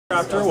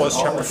Chapter was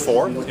chapter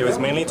 4. It was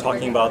mainly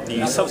talking about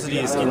the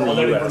subsidies in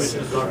the US.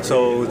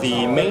 So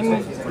the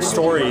main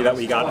story that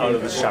we got out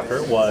of this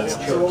chapter was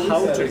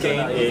how to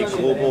gain a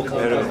global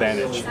competitive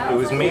advantage. It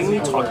was mainly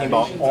talking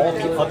about all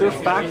the other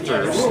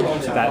factors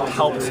that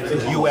helped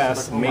the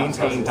US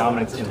maintain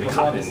dominance in the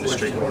cotton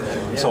industry.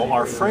 So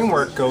our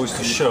framework goes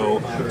to show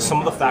some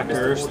of the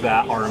factors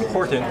that are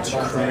important to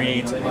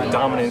create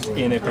dominance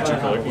in a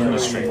particular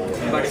industry.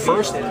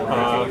 First,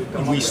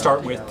 we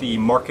start with the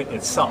market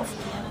itself.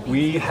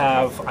 We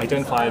have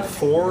identified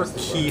 4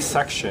 key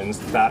sections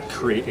that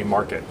create a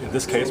market. In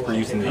this case, we're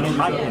using the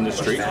cotton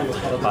industry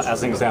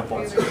as an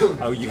example.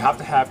 You have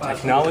to have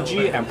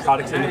technology and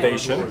product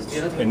innovation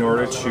in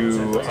order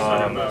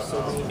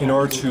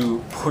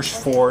to push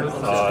forward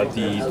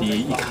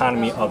the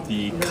economy of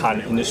the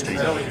cotton industry.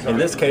 In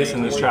this case,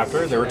 in this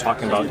chapter, they were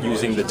talking about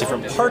using the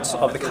different parts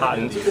of the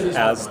cotton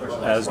as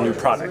new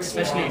products.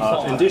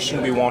 In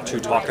addition, we want to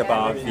talk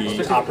about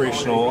the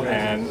operational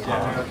and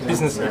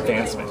business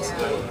advancements.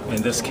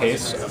 In this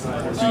case,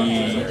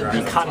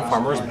 the cotton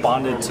farmers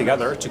bonded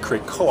together to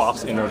create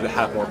co-ops in order to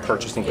have more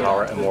purchasing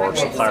power and more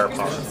supplier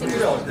power.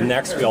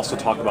 Next, we also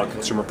talk about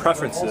consumer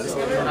preferences.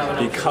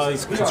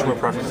 Because consumer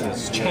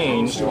preferences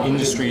change,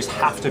 industries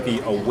have to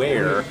be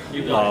aware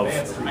of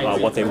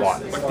what they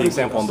want. The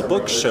example in the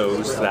book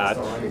shows that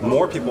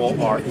more people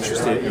are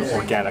interested in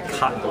organic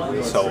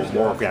cotton, so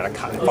more organic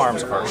cotton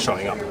farms are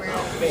showing up.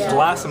 The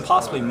last and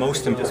possibly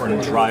most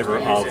important driver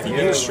of the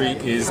industry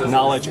is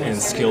knowledge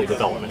and skill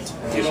development.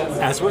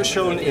 As was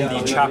shown in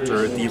the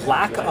chapter, the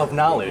lack of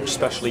knowledge,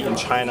 especially in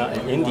China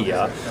and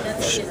India,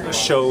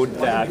 showed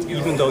that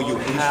even though you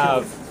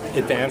have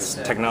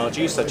advanced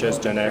technology such as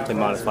genetically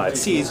modified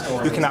seeds,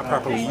 you cannot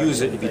properly use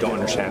it if you don't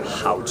understand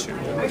how to.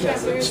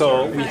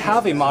 So we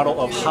have a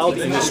model of how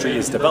the industry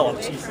is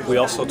developed. We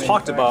also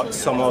talked about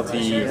some of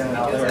the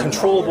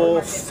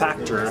controllable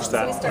factors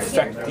that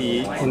affect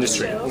the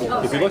industry.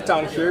 If you look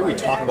down here, we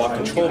talk about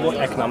controllable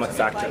economic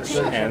factors,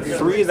 and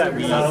 3 that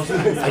we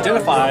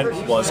identified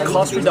was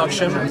cost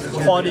reduction,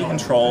 quality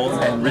control,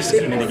 and risk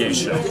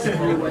mitigation.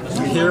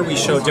 Here we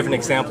show different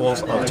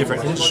examples of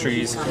different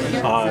industries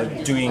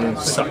doing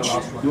such.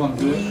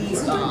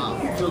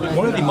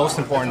 One of the most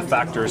important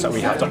factors that we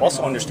have to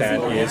also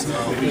understand is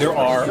there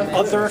are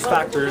other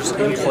factors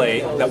in play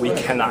that we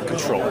cannot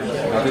control.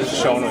 This is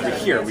shown over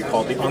here. We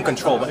call the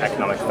uncontrollable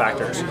economic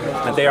factors.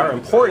 And they are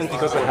important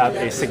because they have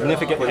a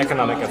significant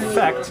economic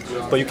effect,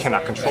 but you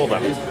cannot control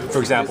them. For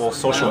example,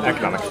 social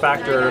economic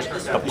factors,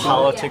 the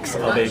politics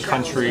of a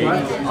country,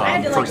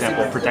 for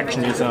example,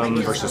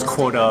 protectionism versus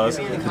quotas,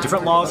 the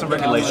different laws and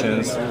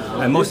regulations,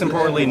 and most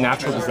importantly,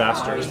 natural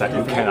disasters that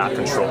you cannot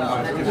control.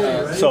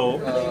 So,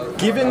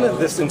 given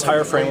this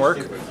entire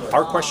framework,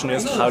 our question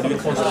is how do you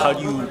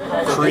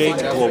create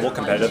global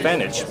competitive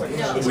advantage?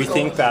 We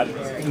think that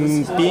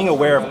being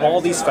aware of all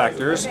these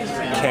factors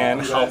can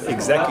help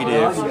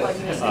executive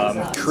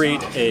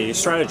create a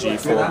strategy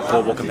for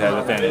global competitive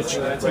advantage.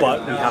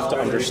 But we have to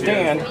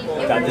understand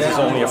that this is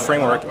only a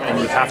framework and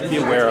you have to be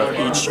aware of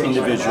each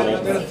individual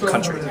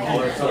country.